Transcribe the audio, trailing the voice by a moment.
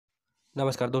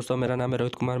नमस्कार दोस्तों, मेरा नाम है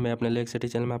रोहित कुमार। मैं अपने लेक सिटी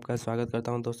चैनल में आपका स्वागत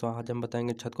करता हूं। दोस्तों, आज हम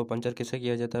बताएंगे छत को पंचर कैसे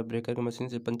किया जाता है, ब्रेकर की मशीन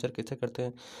से पंचर कैसे करते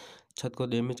हैं, छत को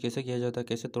डैमेज कैसे किया जाता है,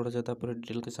 कैसे तोड़ा जाता है, पूरे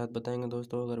डिटेल के साथ बताएंगे।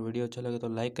 दोस्तों, अगर वीडियो अच्छा लगे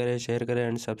तो लाइक करें, शेयर करें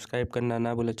एंड सब्सक्राइब करना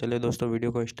ना भूलें। चलिए दोस्तों,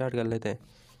 वीडियो को स्टार्ट कर लेते हैं।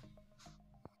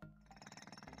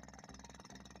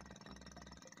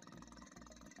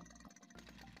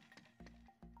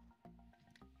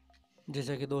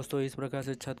 जैसा कि दोस्तों इस प्रकार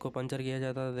से छत को पंचर किया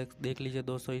जाता है। देख लीजिए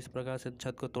दोस्तों, इस प्रकार से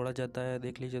छत को तोड़ा जाता है।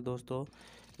 देख लीजिए दोस्तों,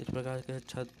 इस प्रकार के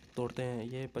छत तोड़ते हैं।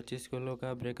 ये 25 किलो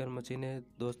का ब्रेकर मशीन है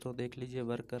दोस्तों, देख लीजिए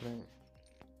वर्क कर रहे हैं।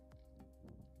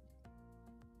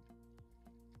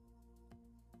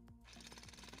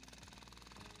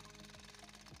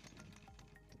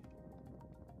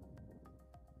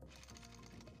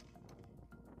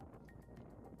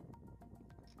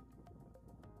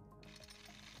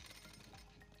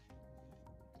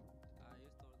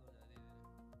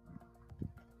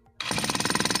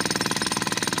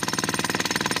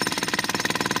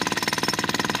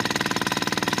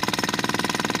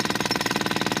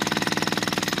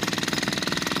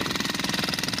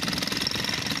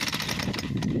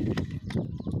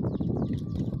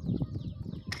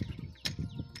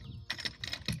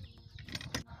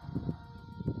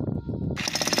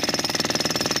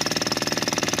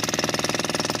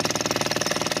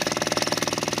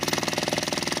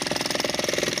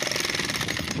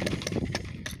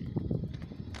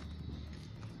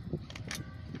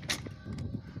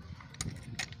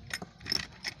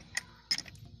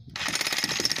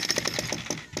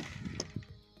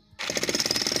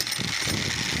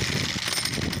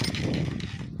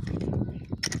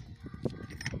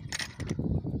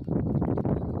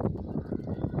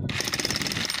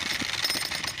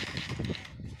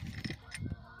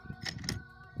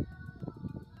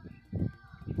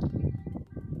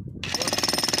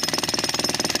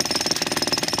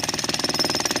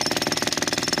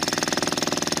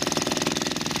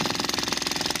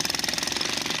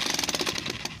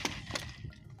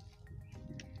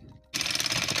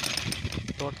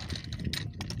 तोड़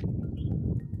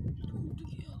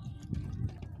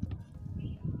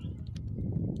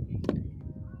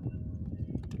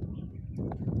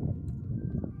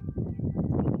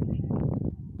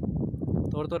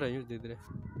तोड़ तो रही हूँ धीरे धीरे।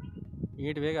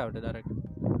 ईंट वेगा बेटे डायरेक्ट।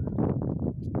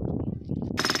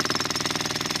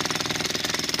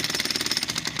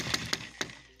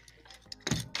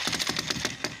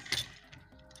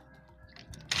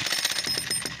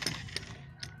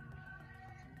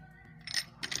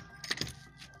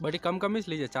 बड़ी कम कम ही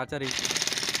लीजिए, 4-4 इंच।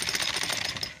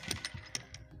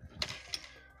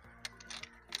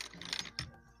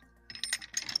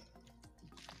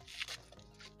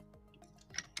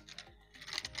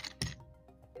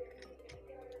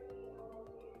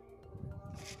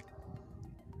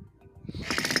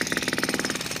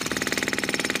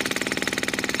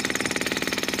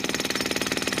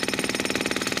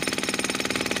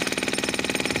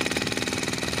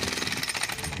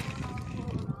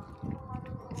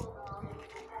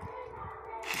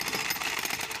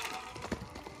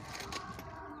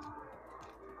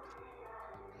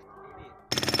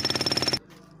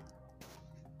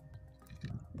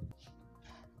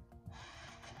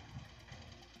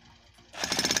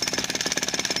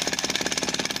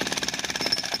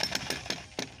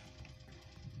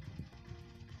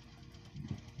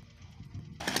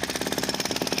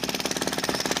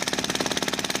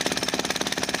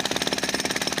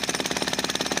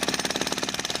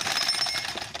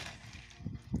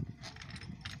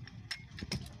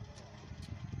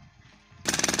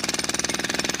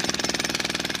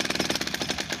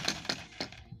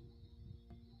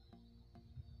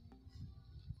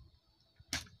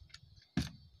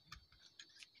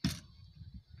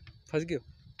 फंस गयो।